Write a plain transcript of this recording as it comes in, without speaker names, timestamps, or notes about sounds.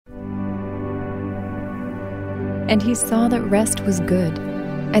And he saw that rest was good,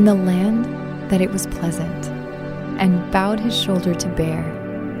 and the land that it was pleasant, and bowed his shoulder to bear,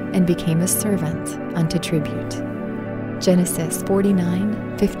 and became a servant unto tribute. Genesis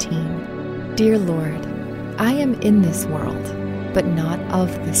 49:15. Dear Lord, I am in this world, but not of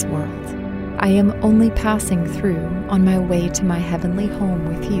this world. I am only passing through on my way to my heavenly home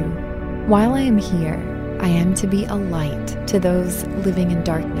with you. While I am here, I am to be a light to those living in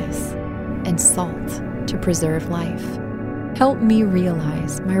darkness, and salt to preserve life. Help me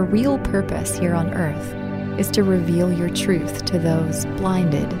realize my real purpose here on earth is to reveal your truth to those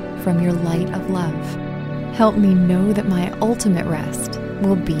blinded from your light of love. Help me know that my ultimate rest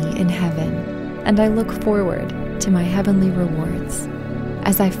will be in heaven, and I look forward to my heavenly rewards.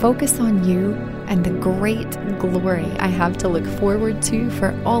 As I focus on you and the great glory I have to look forward to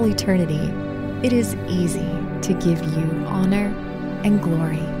for all eternity, it is easy to give you honor and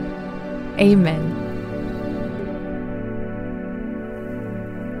glory. Amen.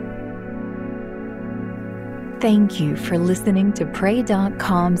 Thank you for listening to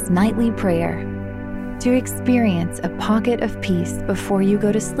Pray.com's Nightly Prayer. To experience a pocket of peace before you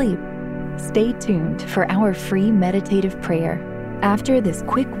go to sleep, stay tuned for our free meditative prayer after this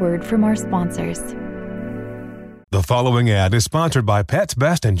quick word from our sponsors. The following ad is sponsored by Pets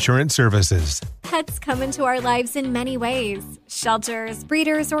Best Insurance Services. Pets come into our lives in many ways: shelters,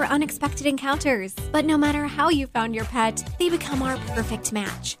 breeders, or unexpected encounters. But no matter how you found your pet, they become our perfect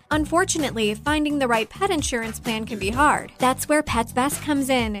match. Unfortunately, finding the right pet insurance plan can be hard. That's where Pets Best comes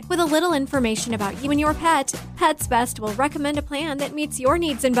in. With a little information about you and your pet, Pets Best will recommend a plan that meets your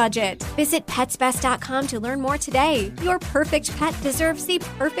needs and budget. Visit PetsBest.com to learn more today. Your perfect pet deserves the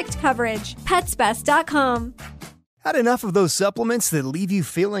perfect coverage. PetsBest.com. Had enough of those supplements that leave you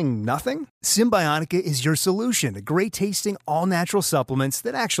feeling nothing? Symbiotica is your solution to great-tasting, all-natural supplements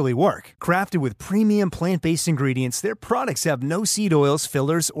that actually work. Crafted with premium plant-based ingredients, their products have no seed oils,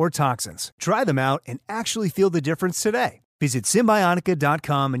 fillers, or toxins. Try them out and actually feel the difference today. Visit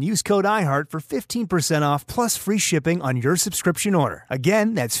Symbiotica.com and use code IHEART for 15% off plus free shipping on your subscription order.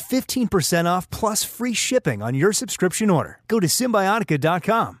 Again, that's 15% off plus free shipping on your subscription order. Go to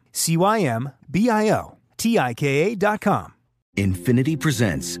Symbiotica.com. CYMBIOTIKA.com. Infiniti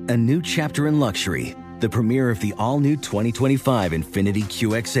presents a new chapter in luxury, the premiere of the all-new 2025 Infiniti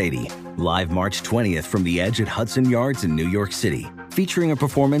QX80, live March 20th from the Edge at Hudson Yards in New York City, featuring a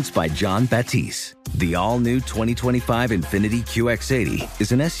performance by John Batiste. The all-new 2025 Infiniti QX80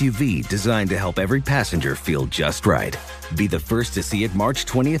 is an SUV designed to help every passenger feel just right. Be the first to see it March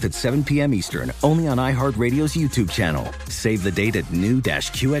 20th at 7 p.m. Eastern, only on iHeartRadio's YouTube channel. Save the date at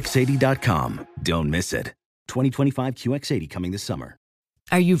new-QX80.com. Don't miss it. 2025 QX80 coming this summer.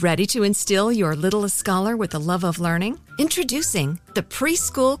 Are you ready to instill your littlest scholar with the love of learning? Introducing the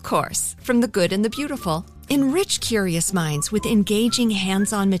Preschool Course from the Good and the Beautiful. Enrich curious minds with engaging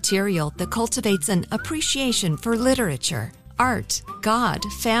hands-on material that cultivates an appreciation for literature, art, God,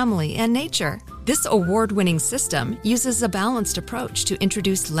 family, and nature. This award-winning system uses a balanced approach to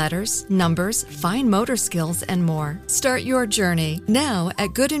introduce letters, numbers, fine motor skills, and more. Start your journey now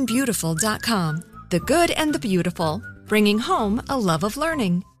at goodandbeautiful.com. The Good and the Beautiful, bringing home a love of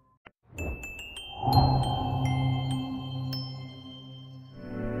learning.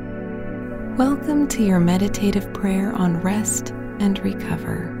 Welcome to your meditative prayer on rest and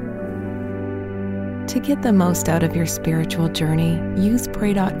recover. To get the most out of your spiritual journey, use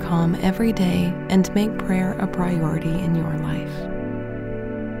Pray.com every day and make prayer a priority in your life.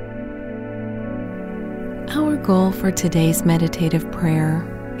 Our goal for today's meditative prayer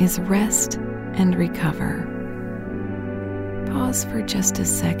is rest and recover. Pause for just a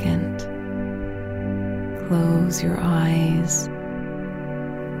second. Close your eyes.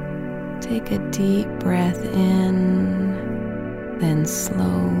 Take a deep breath in, then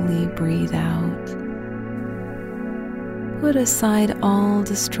slowly breathe out. Put aside all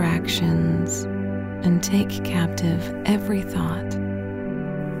distractions and take captive every thought.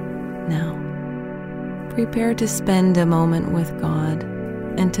 Now, prepare to spend a moment with God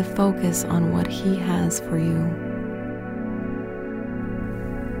and to focus on what He has for you.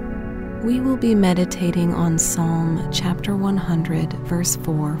 We will be meditating on Psalm chapter 100, verse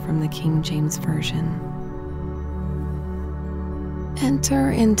 4 from the King James Version.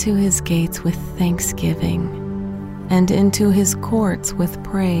 Enter into His gates with thanksgiving, and into His courts with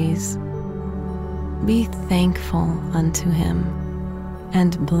praise. Be thankful unto Him,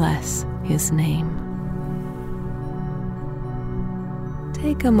 and bless His name.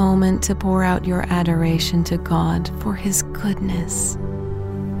 Take a moment to pour out your adoration to God for His goodness.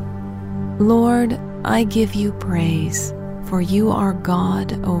 Lord, I give you praise, for you are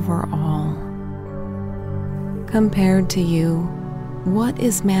God over all. Compared to you, what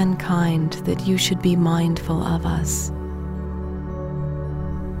is mankind that you should be mindful of us?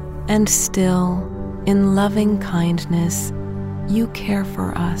 And still, in loving kindness, you care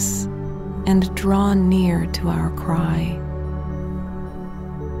for us and draw near to our cry.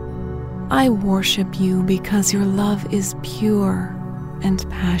 I worship you because your love is pure and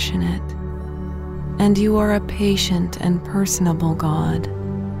passionate, and you are a patient and personable God.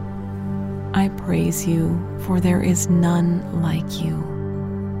 I praise you, for there is none like you.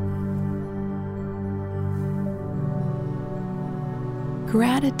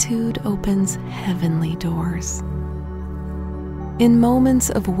 Gratitude opens heavenly doors. In moments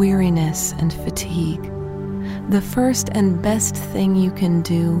of weariness and fatigue, the first and best thing you can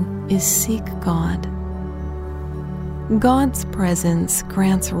do is seek God. God's presence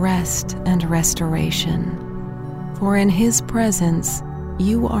grants rest and restoration, for in His presence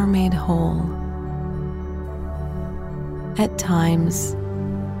you are made whole. At times,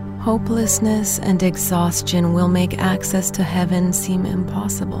 hopelessness and exhaustion will make access to heaven seem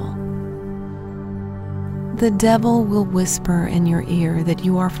impossible. The devil will whisper in your ear that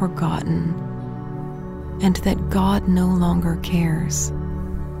you are forgotten and that God no longer cares.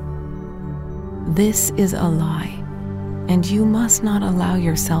 This is a lie, and you must not allow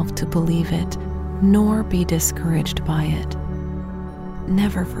yourself to believe it, nor be discouraged by it.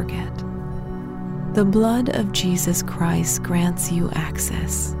 Never forget, the blood of Jesus Christ grants you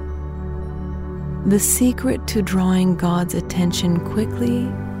access. The secret to drawing God's attention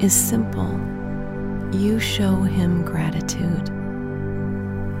quickly is simple. You show Him gratitude.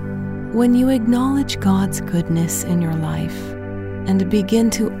 When you acknowledge God's goodness in your life and begin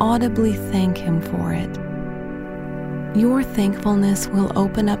to audibly thank Him for it, your thankfulness will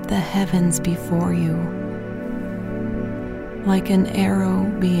open up the heavens before you. Like an arrow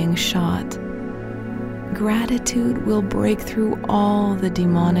being shot, gratitude will break through all the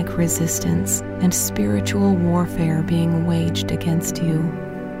demonic resistance and spiritual warfare being waged against you.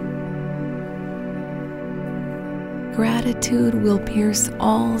 Gratitude will pierce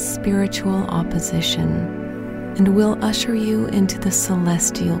all spiritual opposition and will usher you into the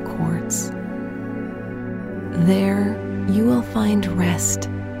celestial courts. There you will find rest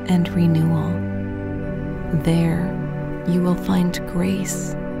and renewal. There you will find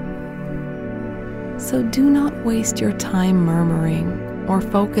grace. So do not waste your time murmuring or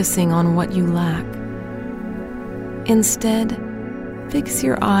focusing on what you lack. Instead, fix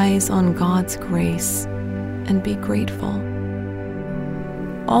your eyes on God's grace and be grateful.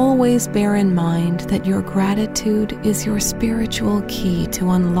 Always bear in mind that your gratitude is your spiritual key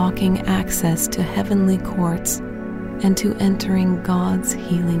to unlocking access to heavenly courts and to entering God's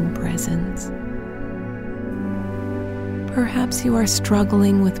healing presence. Perhaps you are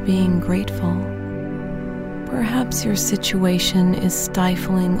struggling with being grateful. Perhaps your situation is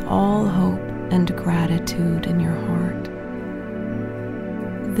stifling all hope and gratitude in your heart.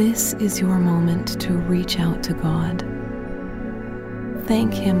 This is your moment to reach out to God.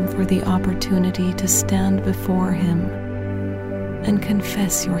 Thank Him for the opportunity to stand before Him and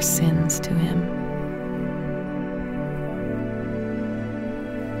confess your sins to Him.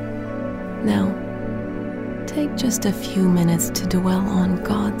 Now, take just a few minutes to dwell on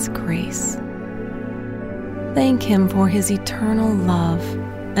God's grace. Thank Him for His eternal love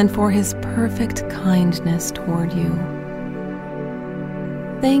and for His perfect kindness toward you.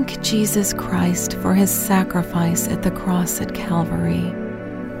 Thank Jesus Christ for His sacrifice at the cross at Calvary,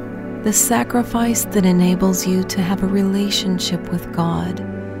 the sacrifice that enables you to have a relationship with God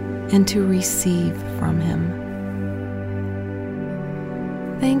and to receive from Him.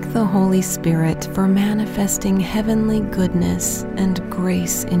 Thank the Holy Spirit for manifesting heavenly goodness and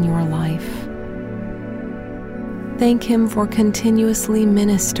grace in your life. Thank Him for continuously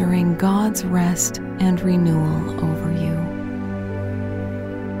ministering God's rest and renewal over you.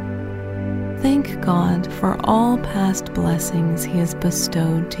 Thank God for all past blessings He has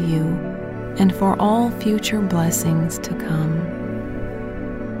bestowed to you and for all future blessings to come.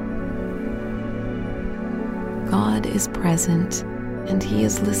 God is present and He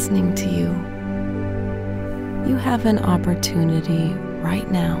is listening to you. You have an opportunity right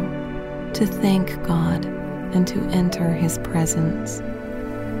now to thank God and to enter His presence.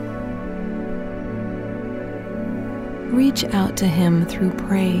 Reach out to Him through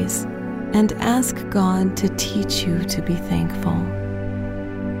praise and ask God to teach you to be thankful.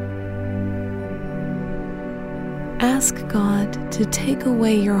 Ask God to take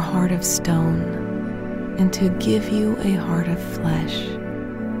away your heart of stone and to give you a heart of flesh,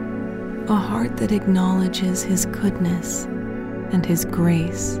 a heart that acknowledges His goodness and His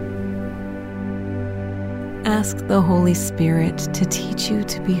grace. Ask the Holy Spirit to teach you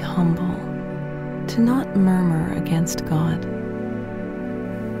to be humble, to not murmur against God.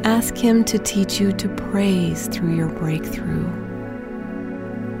 Ask Him to teach you to praise through your breakthrough.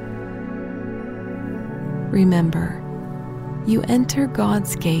 Remember, you enter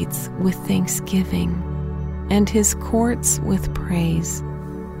God's gates with thanksgiving and His courts with praise.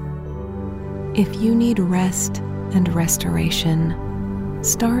 If you need rest and restoration,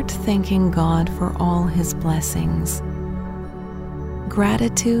 start thanking God for all His blessings.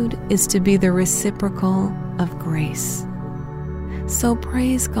 Gratitude is to be the reciprocal of grace. So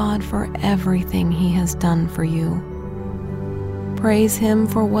praise God for everything He has done for you. Praise Him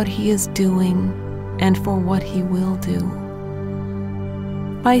for what He is doing and for what He will do.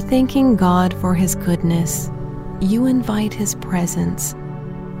 By thanking God for His goodness, you invite His presence,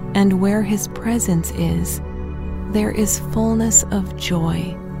 and where His presence is, there is fullness of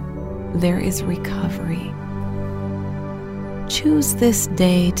joy. There is recovery. Choose this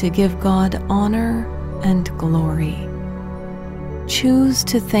day to give God honor and glory. Choose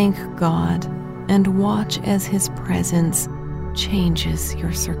to thank God and watch as His presence changes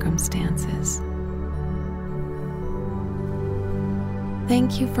your circumstances.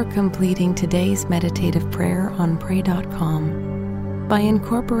 Thank you for completing today's meditative prayer on Pray.com. By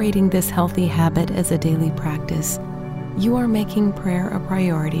incorporating this healthy habit as a daily practice, you are making prayer a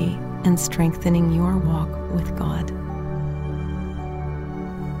priority and strengthening your walk with God.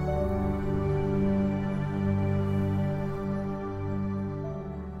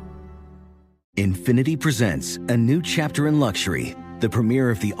 Infiniti presents a new chapter in luxury, the premiere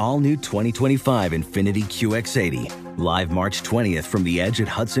of the all-new 2025 Infiniti QX80, live March 20th from the Edge at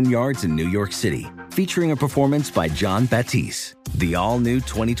Hudson Yards in New York City, featuring a performance by Jon Batiste. The all-new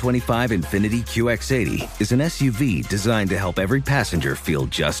 2025 Infiniti QX80 is an SUV designed to help every passenger feel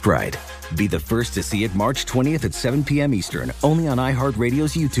just right. Be the first to see it March 20th at 7 p.m. Eastern, only on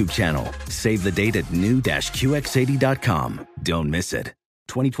iHeartRadio's YouTube channel. Save the date at new-QX80.com. Don't miss it.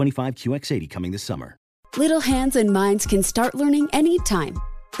 2025 QX80 coming this summer. Little hands and minds can start learning anytime.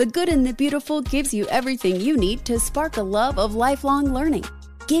 The Good and the Beautiful gives you everything you need to spark a love of lifelong learning.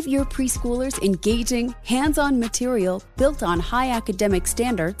 Give your preschoolers engaging, hands-on material built on high academic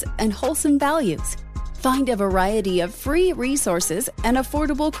standards and wholesome values. Find a variety of free resources and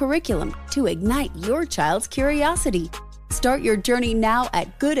affordable curriculum to ignite your child's curiosity. Start your journey now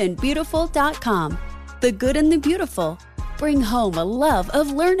at goodandbeautiful.com. The Good and the Beautiful. Bring home a love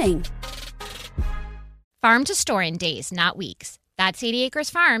of learning. Farm to store in days, not weeks. That's 80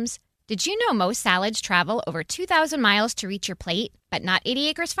 Acres Farms. Did you know most salads travel over 2,000 miles to reach your plate? But not 80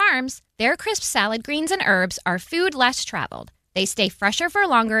 Acres Farms. Their crisp salad greens and herbs are food less traveled. They stay fresher for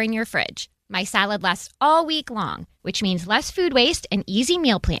longer in your fridge. My salad lasts all week long, which means less food waste and easy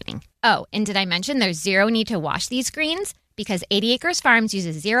meal planning. Oh, and did I mention there's zero need to wash these greens? Because 80 Acres Farms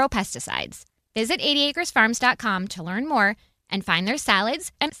uses zero pesticides. Visit 80acresfarms.com to learn more and find their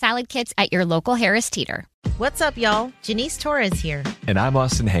salads and salad kits at your local Harris Teeter. What's up, y'all? Janice Torres here. And I'm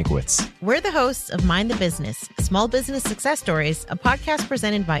Austin Hankwitz. We're the hosts of Mind the Business, Small Business Success Stories, a podcast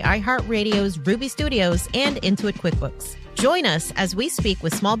presented by iHeartRadio's Ruby Studios and Intuit QuickBooks. Join us as we speak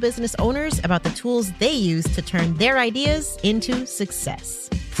with small business owners about the tools they use to turn their ideas into success.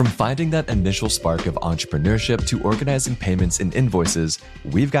 From finding that initial spark of entrepreneurship to organizing payments and invoices,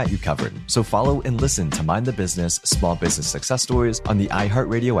 we've got you covered. So follow and listen to Mind the Business, Small Business Success Stories on the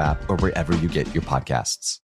iHeartRadio app or wherever you get your podcasts.